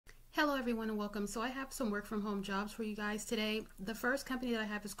Hello everyone and welcome. So I have some work from home jobs for you guys today. The first company that I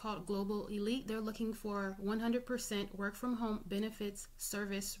have is called Global Elite. They're looking for 100% work from home benefits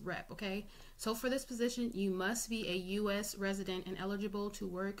service rep, okay? So for this position, you must be a US resident and eligible to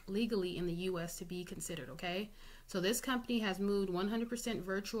work legally in the US to be considered, okay? So this company has moved 100%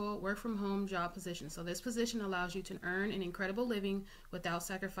 virtual work from home job position. So this position allows you to earn an incredible living without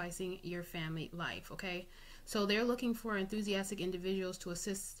sacrificing your family life, okay? So they're looking for enthusiastic individuals to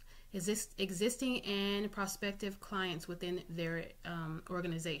assist existing and prospective clients within their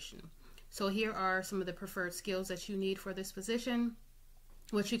organization. So here are some of the preferred skills that you need for this position.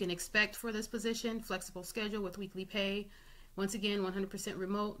 What you can expect for this position: flexible schedule with weekly pay. Once again, 100%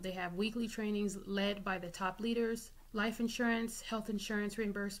 remote. They have weekly trainings led by the top leaders, life insurance, health insurance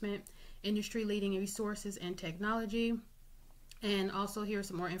reimbursement, industry leading resources and technology. And also here's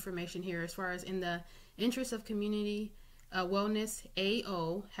some more information here as far as in the interest of community wellness.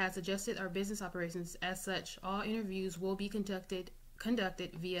 AO has adjusted our business operations. As such, all interviews will be conducted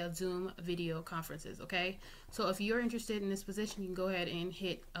via Zoom video conferences, okay? So if you're interested in this position, you can go ahead and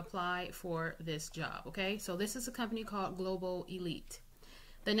hit apply for this job, okay? So this is a company called Global Elite.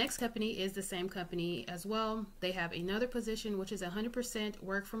 The next company is the same company as well. They have another position which is 100%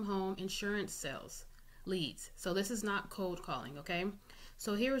 work from home insurance sales leads. So this is not cold calling, okay?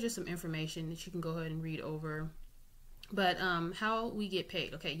 So here is just some information that you can go ahead and read over. But how we get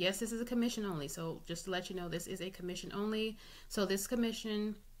paid, okay? Yes, this is a commission only. So just to let you know, this is a commission only. So this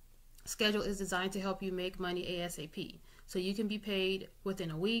commission schedule is designed to help you make money ASAP. So you can be paid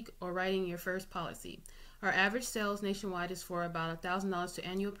within a week or writing your first policy. Our average sales nationwide is for about $1,000 to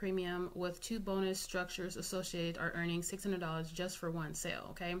annual premium, with 2 bonus structures associated are earning $600 just for one sale,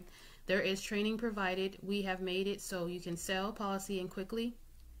 okay? There is training provided. We have made it so you can sell policy and quickly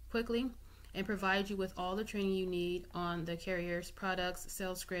and provide you with all the training you need on the carrier's products,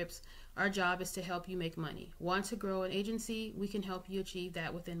 sales scripts. Our job is to help you make money. Want to grow an agency? We can help you achieve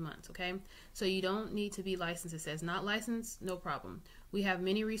that within months, okay? So you don't need to be licensed. It says not licensed, no problem. We have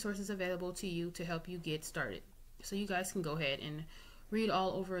many resources available to you to help you get started. So you guys can go ahead and read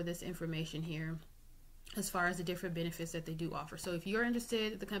all over this information here as far as the different benefits that they do offer. So if you're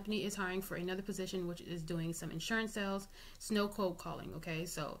interested, the company is hiring for another position which is doing some insurance sales. It's no cold calling, okay?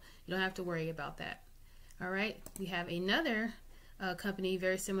 So you don't have to worry about that. All right, we have another company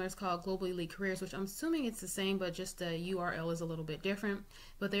very similar. It's called Global Elite Careers, which I'm assuming it's the same, but just the URL is a little bit different.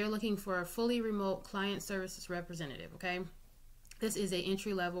 But they're looking for a fully remote client services representative, okay? This is a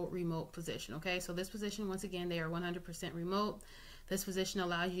entry-level remote position, okay? So this position, once again, they are 100% remote. This position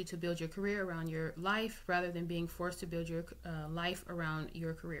allows you to build your career around your life rather than being forced to build your life around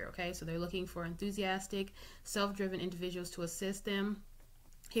your career, okay? So they're looking for enthusiastic, self-driven individuals to assist them.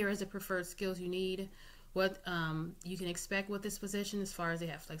 Here is the preferred skills you need. What you can expect with this position as far as they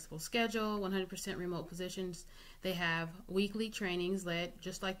have flexible schedule, 100% remote positions. They have weekly trainings led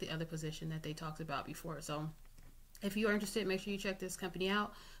just like the other position that they talked about before. So if you are interested, make sure you check this company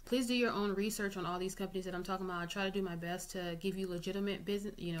out. Please do your own research on all these companies that I'm talking about. I try to do my best to give you legitimate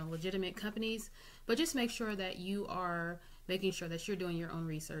business, legitimate companies, but just make sure that you are making sure that you're doing your own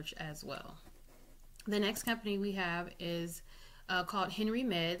research as well. The next company we have is called Henry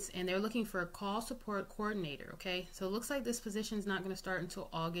Meds, and they're looking for a call support coordinator, okay? So it looks like this position is not going to start until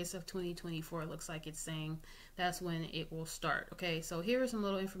August of 2024. It looks like it's saying that's when it will start, okay? So here's some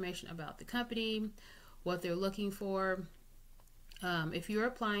little information about the company, what they're looking for. If you're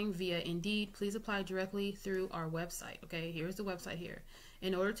applying via Indeed, please apply directly through our website, okay? Here's the website here.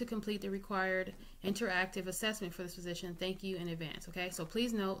 In order to complete the required interactive assessment for this position, thank you in advance, okay? So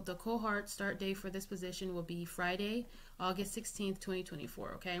please note the cohort start date for this position will be Friday, August 16th,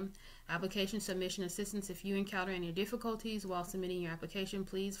 2024, okay? Application submission assistance. If you encounter any difficulties while submitting your application,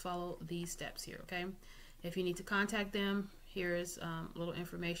 please follow these steps here, okay? If you need to contact them, here is a little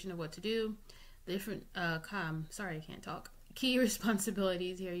information of what to do. Different key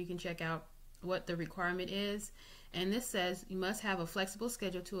responsibilities. Here you can check out what the requirement is, and this says you must have a flexible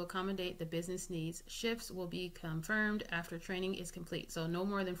schedule to accommodate the business needs. Shifts will be confirmed after training is complete, so no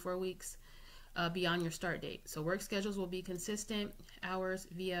more than 4 weeks beyond your start date. So work schedules will be consistent hours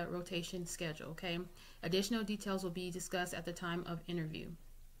via rotation schedule, okay? Additional details will be discussed at the time of interview.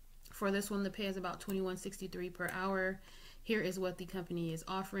 For this one, the pay is about $21.63 per hour. Here is what the company is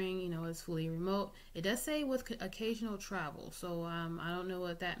offering. It's fully remote. It does say with occasional travel. So I don't know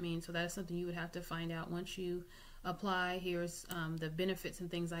what that means. So that's something you would have to find out once you apply. Here's the benefits and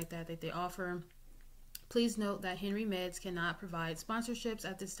things like that they offer. Please note that Henry Meds cannot provide sponsorships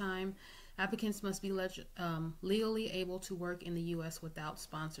at this time. Applicants must be legally able to work in the U.S. without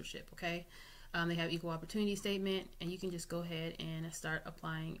sponsorship, okay? They have equal opportunity statement, and you can just go ahead and start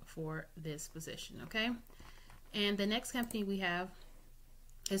applying for this position, okay? And the next company we have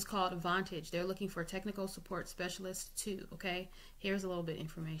is called Vantage. They're looking for technical support specialist too, okay? Here's a little bit of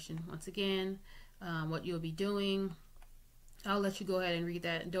information. Once again, what you'll be doing. I'll let you go ahead and read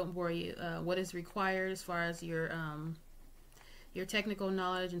that. Don't bore you. What is required as far as your technical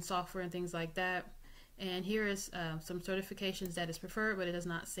knowledge and software and things like that. And here is some certifications that is preferred, but it does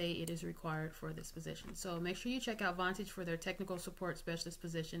not say it is required for this position. So make sure you check out Vantage for their technical support specialist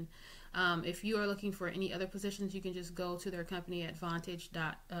position. If you are looking for any other positions, you can just go to their company at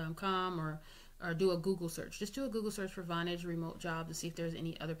vantage.com or do a Google search. Just do a Google search for Vantage remote job to see if there's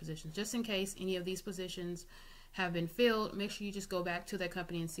any other positions. Just in case any of these positions have been filled, make sure you just go back to that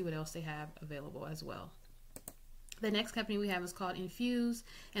company and see what else they have available as well. The next company we have is called Infuse,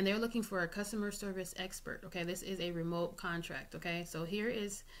 and they're looking for a customer service expert. Okay, this is a remote contract. Okay, so here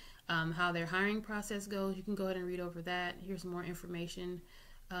is how their hiring process goes. You can go ahead and read over that. Here's more information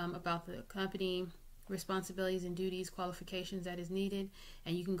about the company, responsibilities and duties, qualifications that is needed,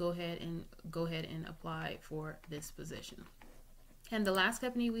 and you can go ahead and apply for this position. And the last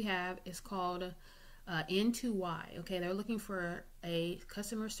company we have is called N2Y. Okay, they're looking for a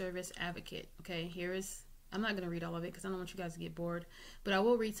customer service advocate. Okay, here is. I'm not going to read all of it because I don't want you guys to get bored, but I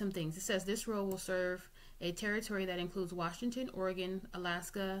will read some things. It says this role will serve a territory that includes Washington, Oregon,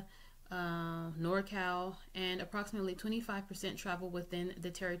 Alaska, NorCal, and approximately 25% travel within the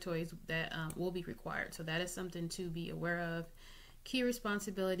territories that will be required. So that is something to be aware of. Key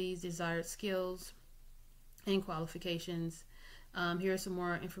responsibilities, desired skills, and qualifications. Here's some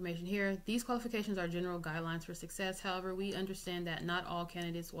more information here. These qualifications are general guidelines for success. However, we understand that not all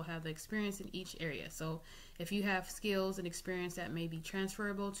candidates will have the experience in each area. So if you have skills and experience that may be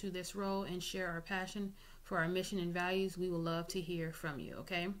transferable to this role and share our passion for our mission and values, we will love to hear from you,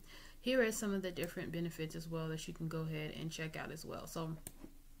 okay? Here is some of the different benefits as well that you can go ahead and check out as well. So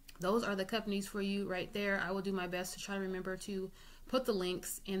those are the companies for you right there. I will do my best to try to remember to put the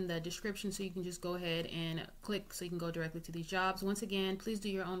links in the description so you can just go ahead and click so you can go directly to these jobs. Once again, please do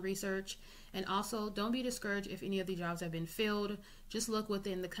your own research, and also don't be discouraged if any of the jobs have been filled. Just look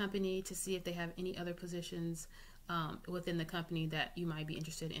within the company to see if they have any other positions within the company that you might be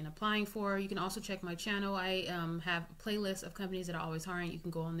interested in applying for. You can also check my channel. I have playlists of companies that are always hiring. You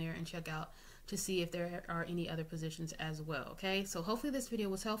can go on there and check out to see if there are any other positions as well. Okay, so hopefully this video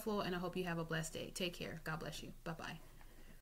was helpful, and I hope you have a blessed day. Take care. God bless you. Bye-bye.